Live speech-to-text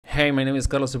Hey, my name is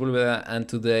Carlos Sepulveda, and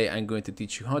today I'm going to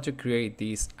teach you how to create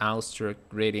this Outstroke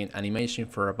gradient animation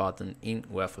for a button in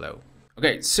Webflow.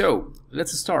 Okay, so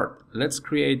let's start. Let's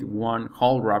create one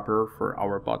whole wrapper for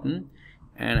our button,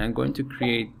 and I'm going to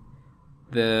create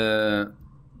the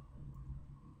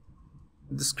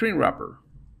screen wrapper,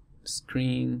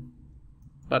 screen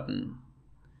button.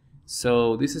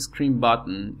 So this screen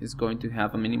button is going to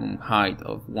have a minimum height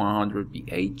of 100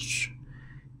 pH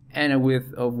and a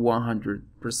width of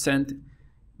 100%.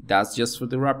 That's just for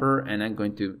the wrapper, and I'm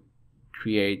going to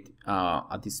create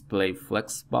a display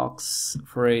flex box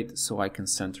for it so I can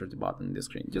center the button in the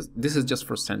screen. This is just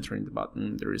for centering the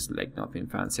button. There is like nothing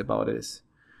fancy about this.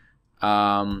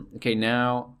 Okay,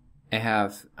 now I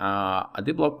have a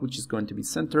div block which is going to be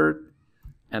centered,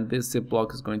 and this div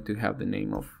block is going to have the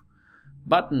name of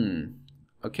button.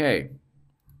 Okay,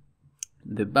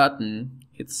 the button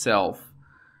itself,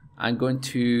 I'm going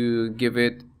to give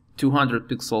it 200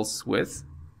 pixels width,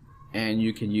 and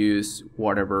you can use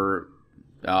whatever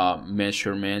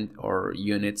measurement or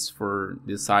units for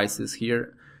the sizes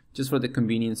here. Just for the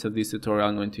convenience of this tutorial,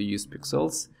 I'm going to use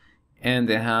pixels, and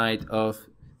the height of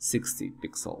 60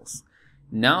 pixels.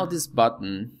 Now this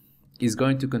button is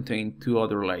going to contain two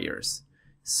other layers.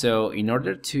 So in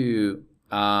order to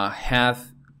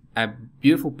have a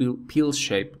beautiful peel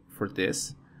shape for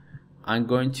this, I'm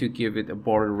going to give it a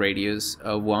border radius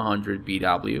of 100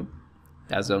 BW.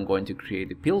 That's how I'm going to create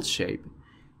the peel shape.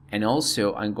 And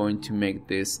also I'm going to make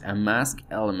this a mask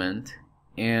element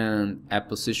and a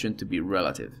position to be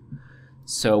relative.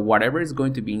 So whatever is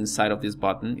going to be inside of this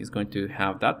button is going to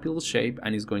have that peel shape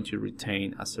and is going to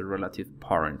retain as a relative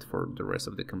parent for the rest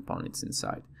of the components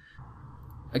inside.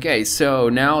 Okay, so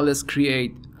now let's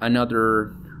create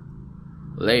another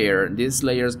layer. This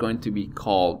layer is going to be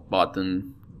called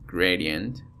button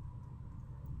gradient,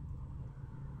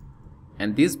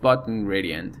 and this button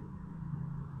gradient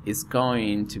is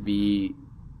going to be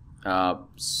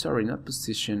sorry, not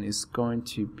position, is going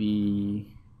to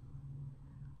be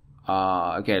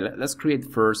okay, let's create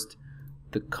first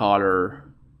the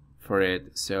color for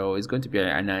it. So it's going to be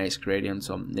a nice gradient,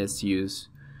 so let's use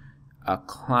a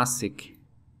classic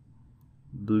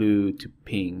blue to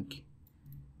pink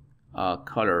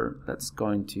color. That's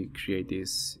going to create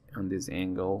this on this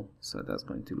angle, so that's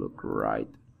going to look right.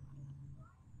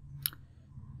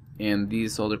 And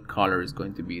this other color is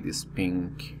going to be this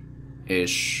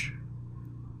pink-ish,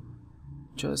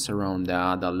 just around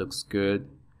that. That looks good.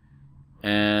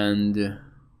 And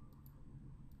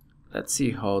let's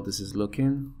see how this is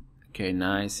looking. Okay,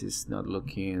 nice. It's not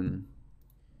looking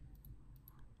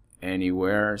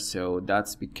anywhere, so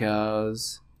that's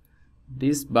because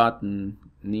this button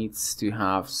needs to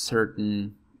have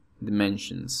certain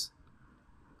dimensions.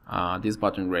 This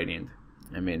button gradient,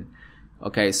 I mean.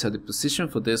 Okay, so the position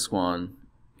for this one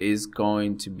is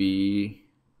going to be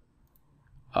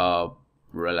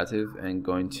relative, and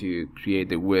going to create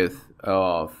the width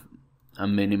of a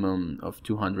minimum of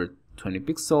 220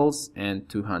 pixels and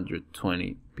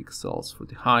 220 pixels for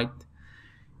the height.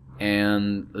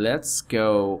 And let's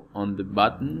go on the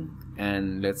button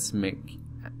and let's make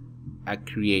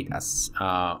create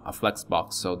a flex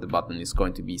box, so the button is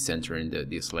going to be centered in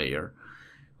this layer.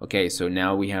 Okay, so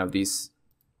now we have this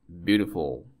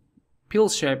beautiful peel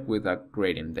shape with a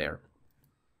gradient there.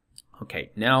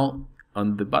 Okay, now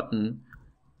on the button,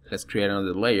 let's create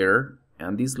another layer,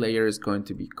 and this layer is going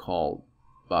to be called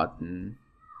button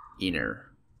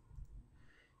inner.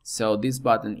 So this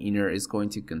button inner is going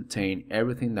to contain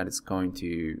everything that is going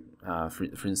to,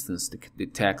 for instance, the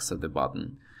text of the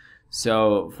button.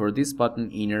 So for this button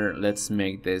inner, let's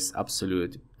make this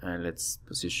absolute, and let's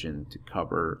position to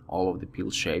cover all of the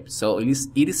peel shape. So it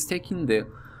is taking the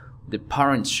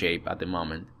parent shape at the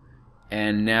moment.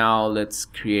 And now let's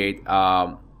create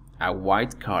a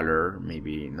white color,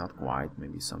 maybe not white,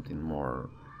 maybe something more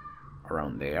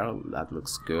around there. That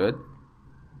looks good.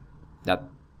 That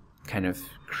kind of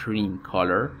cream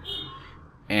color.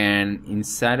 And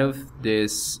inside of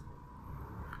this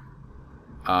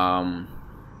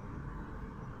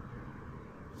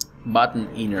button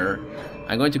inner,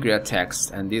 I'm going to create a text,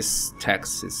 and this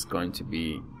text is going to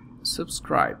be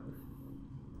subscribe.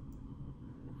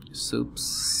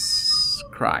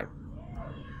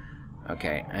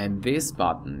 Okay, and this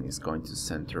button is going to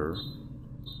center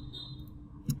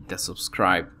the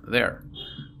subscribe there.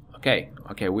 Okay,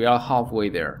 we are halfway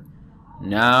there.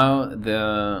 Now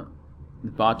the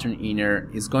button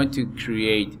inner is going to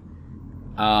create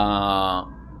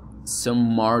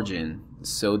some margin.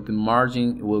 So the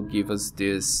margin will give us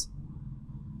this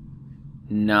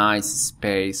nice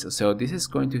space. So this is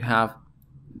going to have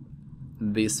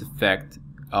this effect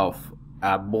of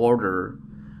a border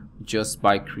just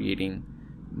by creating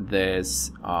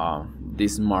this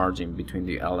this margin between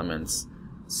the elements.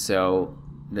 So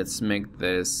let's make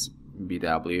this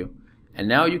BW, and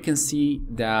now you can see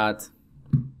that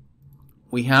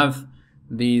we have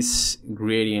this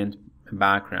gradient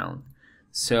background.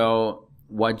 So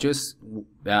what just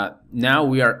now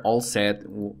we are all set.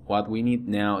 What we need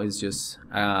now is just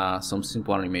some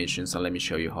simple animation. So let me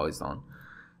show you how it's done.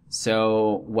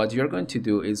 So what you're going to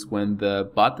do is when the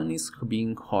button is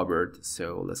being hovered,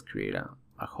 so let's create a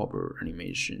hover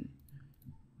animation.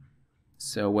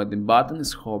 So when the button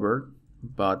is hovered,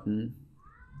 button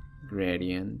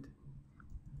gradient,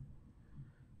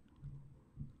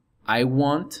 I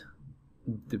want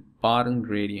the button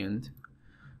gradient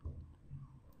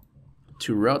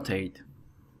to rotate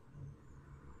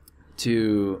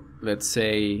to, let's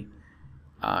say,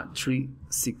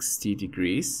 360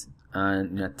 degrees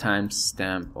and in a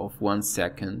timestamp of 1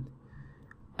 second,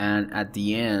 and at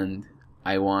the end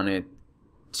I want it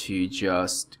to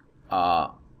just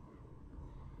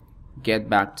get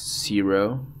back to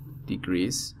 0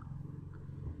 degrees,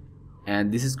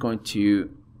 and this is going to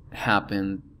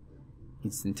happen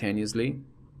instantaneously,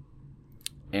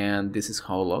 and this is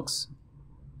how it looks.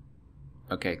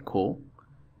 Okay, cool.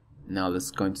 Now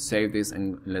let's going to save this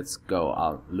and let's go.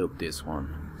 I'll loop this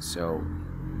one. So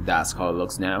that's how it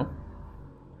looks now.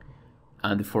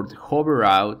 And for the hover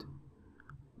out,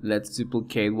 let's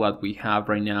duplicate what we have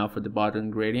right now for the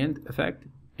button gradient effect,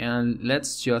 and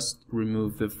let's just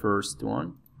remove the first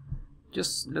one.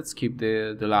 Just let's keep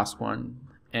the last one,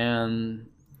 and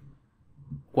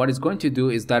what it's going to do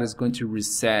is that it's going to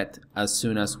reset as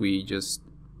soon as we just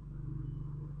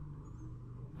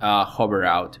hover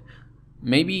out.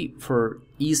 Maybe for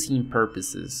easing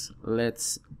purposes,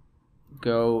 let's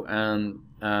go and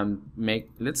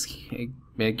let's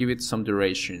give it some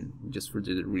duration just for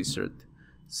the reset.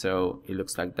 So it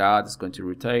looks like that. It's going to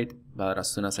rotate, but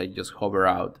as soon as I just hover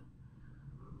out,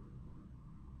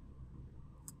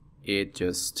 it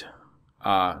just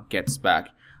gets back.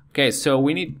 Okay, so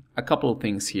we need a couple of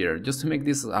things here. Just to make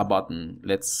this a button,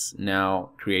 let's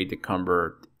now create the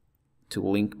convert to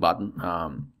link button,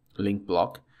 link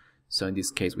block. So in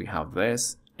this case we have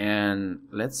this, and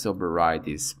let's override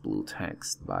this blue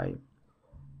text by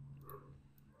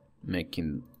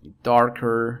making it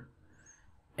darker,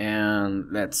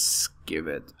 and let's give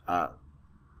it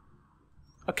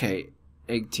okay,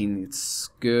 18, it's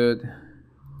good,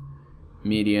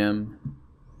 medium.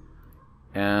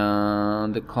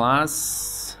 And the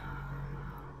class,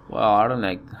 well, I don't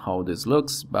like how this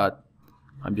looks, but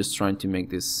I'm just trying to make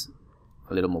this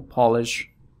a little more polished.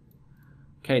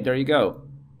 Okay, there you go.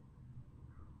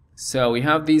 So we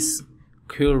have this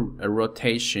cool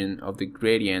rotation of the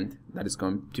gradient that is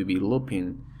going to be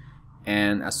looping,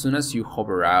 and as soon as you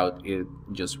hover out, it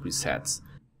just resets.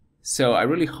 So I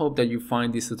really hope that you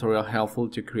find this tutorial helpful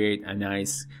to create a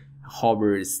nice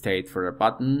hover state for a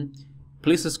button.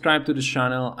 Please subscribe to the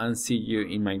channel and see you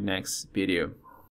in my next video.